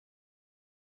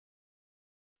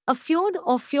A fjord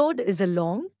or fjord is a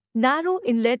long, narrow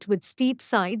inlet with steep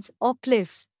sides or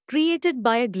cliffs created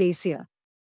by a glacier.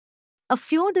 A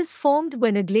fjord is formed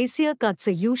when a glacier cuts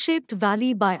a U-shaped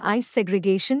valley by ice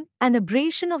segregation and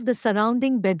abrasion of the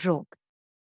surrounding bedrock.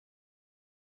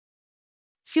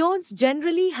 Fjords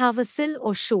generally have a sill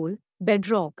or shoal,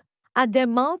 bedrock, at their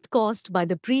mouth caused by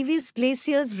the previous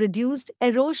glacier's reduced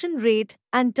erosion rate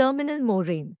and terminal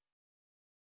moraine.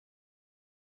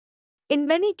 In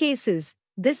many cases,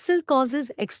 this sill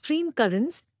causes extreme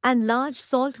currents and large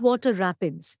saltwater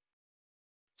rapids.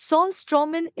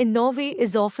 Saltstraumen in Norway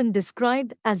is often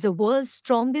described as the world's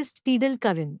strongest tidal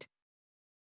current.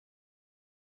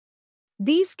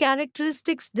 These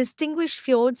characteristics distinguish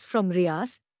fjords from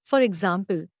rias, for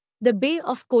example, the Bay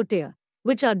of Kotea,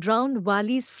 which are drowned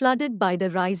valleys flooded by the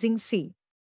rising sea.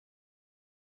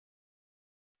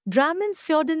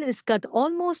 Drammenfjorden is cut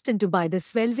almost into by the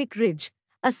Svelvik Ridge,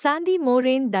 a sandy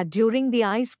moraine that during the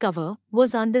ice cover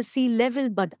was under sea level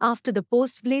but after the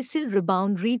post-glacial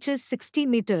rebound reaches 60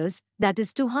 meters, that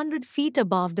is 200 feet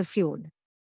above the fjord.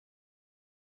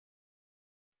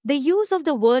 The use of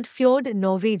the word fjord in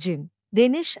Norwegian,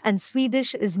 Danish and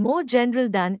Swedish is more general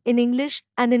than in English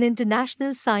and in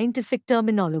international scientific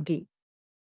terminology.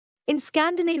 In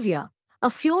Scandinavia, a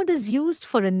fjord is used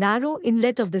for a narrow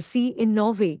inlet of the sea in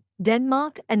Norway,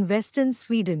 Denmark and western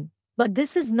Sweden, but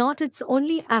this is not its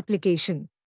only application.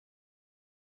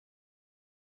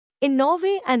 In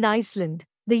Norway and Iceland,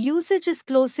 the usage is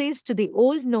closest to the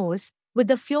Old Norse, with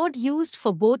the fjord used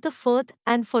for both a firth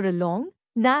and for a long,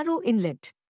 narrow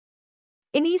inlet.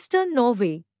 In eastern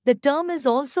Norway, the term is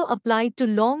also applied to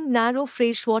long, narrow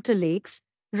freshwater lakes,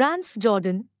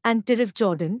 Randsfjorden and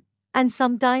Tyrifjorden, and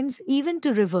sometimes even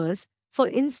to rivers. For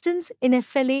instance, in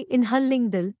Efele in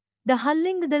Hallingdal, the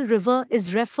Hallingdal River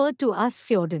is referred to as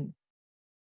Fjorden.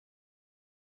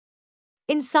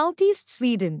 In southeast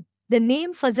Sweden, the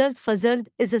name Fjord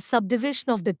is a subdivision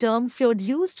of the term fjord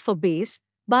used for bays,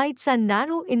 bights and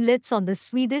narrow inlets on the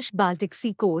Swedish Baltic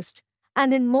Sea coast,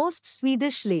 and in most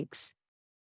Swedish lakes.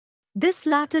 This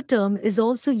latter term is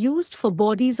also used for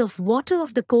bodies of water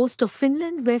off the coast of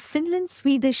Finland where Finland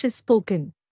Swedish is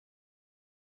spoken.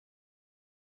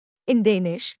 In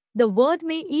Danish, the word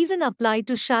may even apply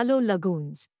to shallow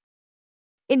lagoons.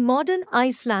 In modern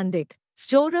Icelandic,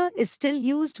 fjordur is still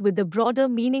used with the broader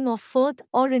meaning of firth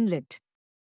or inlet.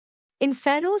 In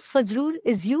Faroes, fjordur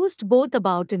is used both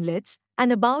about inlets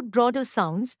and about broader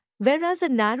sounds, whereas a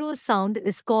narrower sound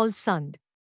is called sund.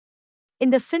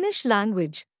 In the Finnish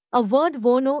language, a word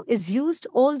vuono is used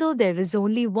although there is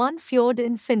only one fjord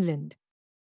in Finland.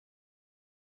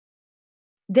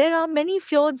 There are many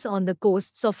fjords on the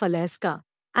coasts of Alaska,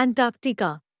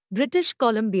 Antarctica, British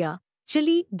Columbia,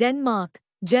 Chile, Denmark,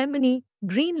 Germany,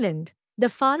 Greenland, the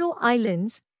Faroe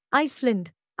Islands,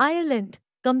 Iceland, Ireland,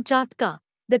 Kamchatka,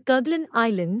 the Kerguelen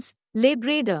Islands,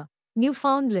 Labrador,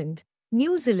 Newfoundland,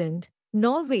 New Zealand,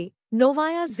 Norway,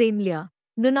 Novaya Zemlya,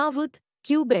 Nunavut,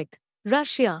 Quebec,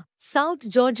 Russia, South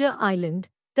Georgia Island,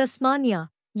 Tasmania,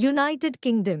 United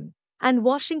Kingdom, and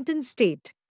Washington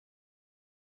State.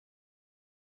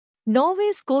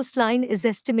 Norway's coastline is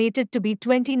estimated to be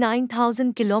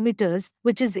 29,000 kilometers,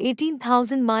 which is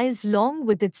 18,000 miles long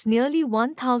with its nearly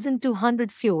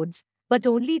 1,200 fjords, but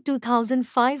only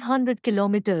 2,500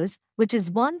 kilometers, which is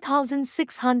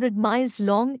 1,600 miles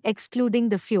long excluding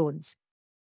the fjords.